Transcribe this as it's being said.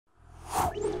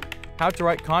how to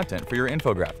write content for your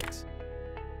infographics.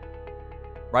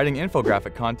 Writing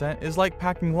infographic content is like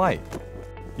packing light.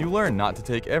 You learn not to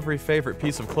take every favorite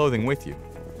piece of clothing with you.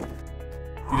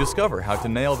 You discover how to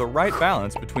nail the right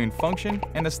balance between function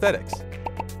and aesthetics.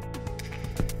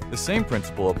 The same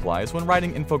principle applies when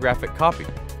writing infographic copy.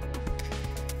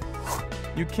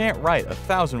 You can't write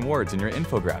 1,000 words in your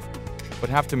infographic, but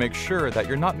have to make sure that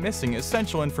you're not missing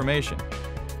essential information.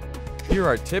 Here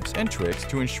are tips and tricks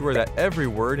to ensure that every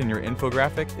word in your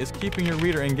infographic is keeping your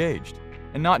reader engaged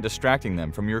and not distracting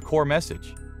them from your core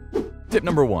message. Tip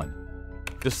number 1.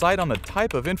 Decide on the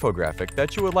type of infographic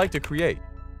that you would like to create.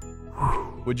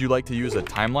 Would you like to use a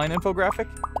timeline infographic?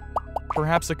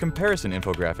 Perhaps a comparison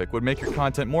infographic would make your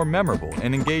content more memorable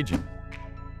and engaging.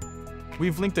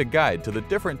 We've linked a guide to the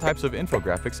different types of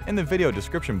infographics in the video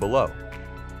description below.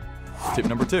 Tip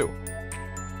number 2.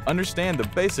 Understand the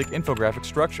basic infographic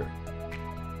structure.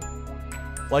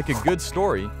 Like a good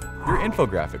story, your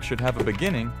infographic should have a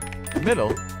beginning,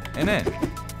 middle, and end.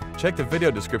 Check the video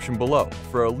description below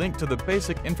for a link to the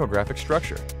basic infographic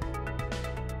structure.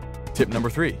 Tip number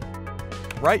 3.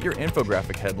 Write your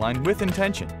infographic headline with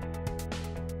intention.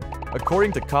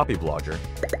 According to Copyblogger,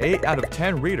 8 out of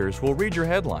 10 readers will read your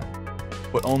headline,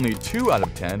 but only 2 out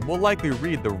of 10 will likely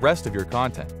read the rest of your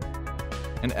content.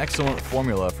 An excellent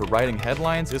formula for writing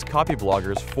headlines is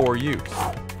Copyblogger's 4 U's.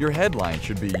 Your headline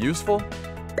should be useful,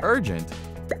 urgent,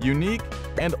 unique,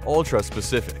 and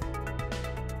ultra-specific.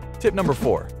 Tip number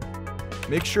 4.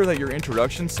 Make sure that your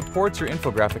introduction supports your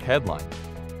infographic headline.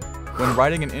 When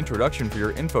writing an introduction for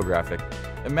your infographic,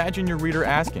 imagine your reader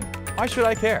asking, "Why should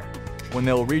I care?" when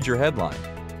they'll read your headline.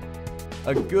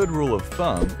 A good rule of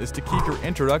thumb is to keep your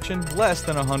introduction less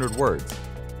than 100 words.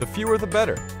 The fewer the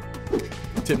better.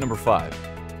 Tip number 5.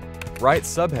 Write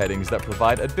subheadings that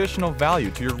provide additional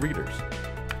value to your readers.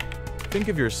 Think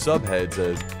of your subheads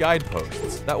as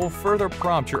guideposts that will further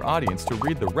prompt your audience to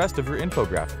read the rest of your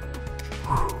infographic.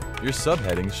 Your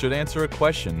subheadings should answer a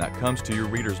question that comes to your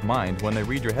reader's mind when they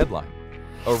read your headline,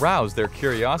 arouse their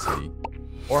curiosity,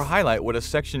 or highlight what a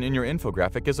section in your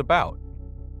infographic is about.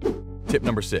 Tip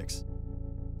number 6.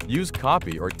 Use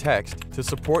copy or text to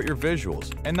support your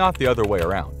visuals and not the other way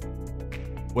around.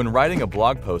 When writing a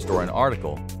blog post or an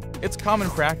article, it's common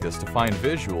practice to find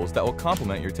visuals that will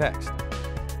complement your text.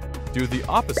 Do the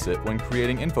opposite when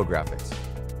creating infographics.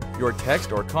 Your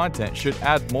text or content should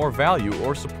add more value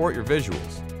or support your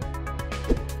visuals.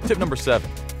 Tip number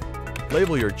 7.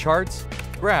 Label your charts,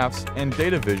 graphs, and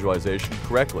data visualization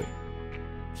correctly.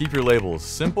 Keep your labels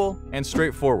simple and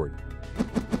straightforward.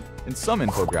 In some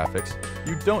infographics,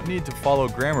 you don't need to follow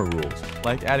grammar rules,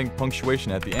 like adding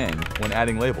punctuation at the end when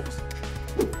adding labels.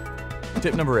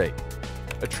 Tip number 8.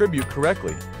 Attribute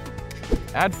correctly.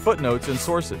 Add footnotes and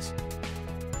sources.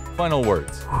 Final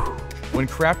words. When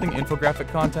crafting infographic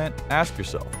content, ask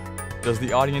yourself, does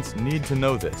the audience need to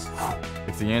know this?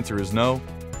 If the answer is no,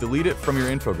 delete it from your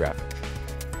infographic.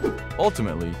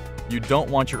 Ultimately, you don't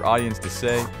want your audience to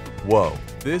say, "Whoa,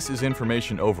 this is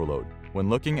information overload," when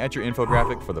looking at your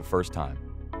infographic for the first time.